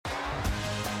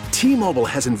T-Mobile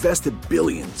has invested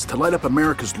billions to light up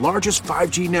America's largest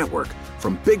 5G network,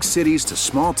 from big cities to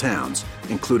small towns,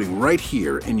 including right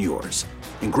here in yours.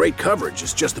 And great coverage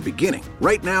is just the beginning.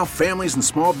 Right now, families and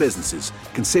small businesses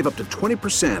can save up to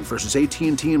 20% versus AT&T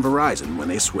and Verizon when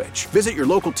they switch. Visit your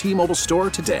local T-Mobile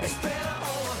store today.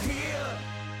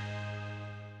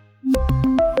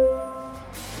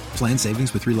 Plan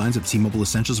savings with 3 lines of T-Mobile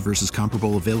Essentials versus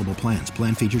comparable available plans.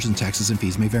 Plan features and taxes and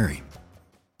fees may vary.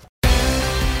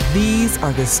 These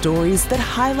are the stories that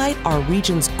highlight our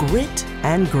region's grit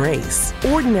and grace.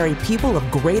 Ordinary people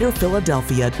of Greater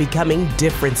Philadelphia becoming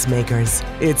difference makers.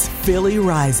 It's Philly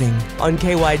Rising on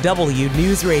KYW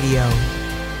Newsradio.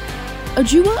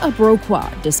 Ajoa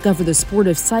Abrokwa discovered the sport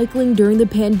of cycling during the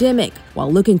pandemic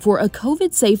while looking for a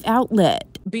COVID-safe outlet.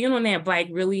 Being on that bike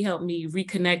really helped me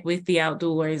reconnect with the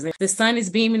outdoors. The sun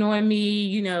is beaming on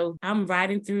me, I'm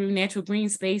riding through natural green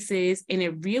spaces, and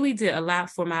it really did a lot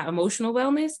for my emotional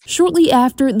wellness. Shortly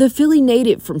after, the Philly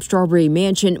native from Strawberry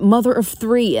Mansion, mother of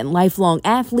 3 and lifelong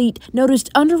athlete,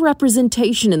 noticed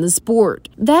underrepresentation in the sport.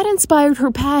 That inspired her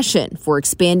passion for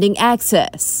expanding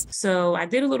access. So I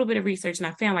did a little bit of research, and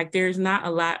I found there's not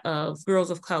a lot of girls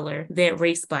of color that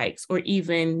race bikes or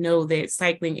even know that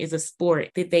cycling is a sport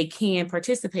that they can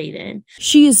participate in.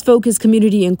 She is Focus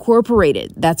Community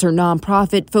Incorporated. That's her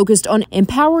nonprofit focused on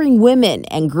empowering women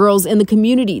and girls in the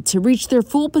community to reach their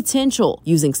full potential,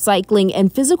 using cycling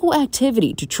and physical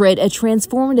activity to tread a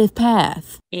transformative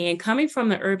path. And coming from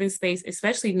the urban space,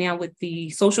 especially now with the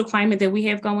social climate that we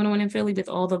have going on in Philly with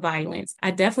all the violence,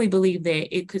 I definitely believe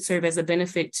that it could serve as a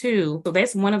benefit too. So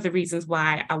that's one of the reasons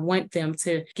why I want them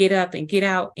to get up and get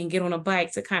out and get on a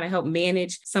bike to kind of help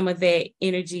manage some of that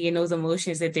energy and those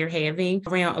emotions that they're having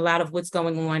around a lot of what's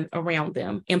going on around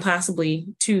them and possibly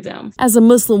to them. As a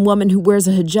Muslim woman who wears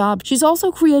a hijab, she's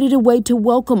also created a way to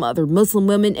welcome other Muslim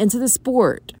women into the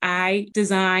sport. I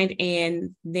designed,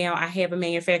 and now I have a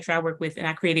manufacturer I work with, and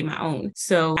I created my own.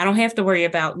 So I don't have to worry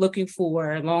about looking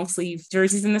for long sleeve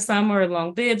jerseys in the summer or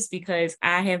long bibs, because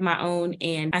I have my own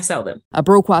and I sell them.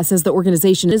 Abrokwa says the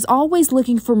organization is always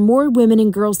looking for more women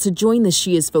and girls to join the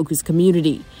She Is Focused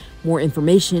community. More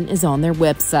information is on their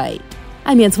website.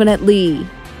 I'm Antionette Lee.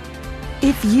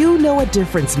 If you know a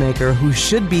difference maker who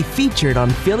should be featured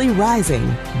on Philly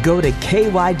Rising, go to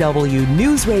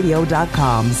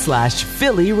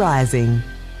kywnewsradio.com/Philly Rising.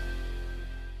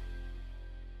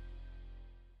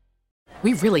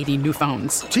 We really need new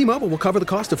phones. T-Mobile will cover the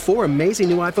cost of 4 amazing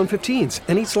new iPhone 15s,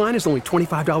 and each line is only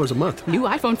 $25 a month. New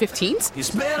iPhone 15s? It's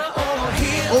better over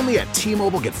here. Only at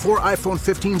T-Mobile, get 4 iPhone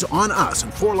 15s on us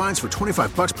and 4 lines for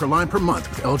 $25 per line per month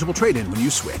with eligible trade-in when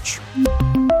you switch.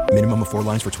 Minimum of 4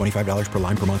 lines for $25 per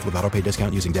line per month with autopay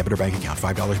discount using debit or bank account.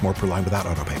 $5 more per line without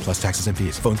autopay, plus taxes and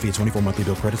fees. Phone fee at 24 monthly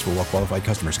bill credits for well-qualified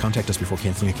customers. Contact us before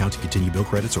canceling account to continue bill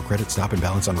credits or credit stop and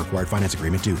balance on required finance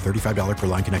agreement due. $35 per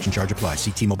line connection charge applies.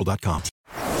 See T-Mobile.com.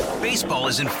 Baseball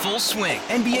is in full swing.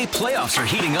 NBA playoffs are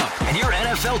heating up, and your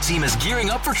NFL team is gearing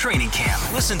up for training camp.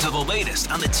 Listen to the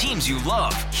latest on the teams you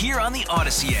love here on the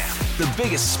Odyssey app. The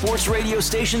biggest sports radio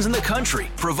stations in the country,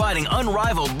 providing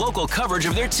unrivaled local coverage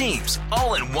of their teams,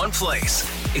 all in one place.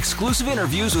 Exclusive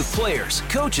interviews with players,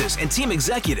 coaches, and team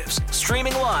executives,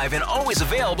 streaming live and always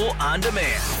available on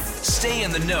demand. Stay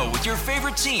in the know with your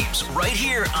favorite teams right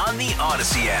here on the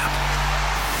Odyssey app.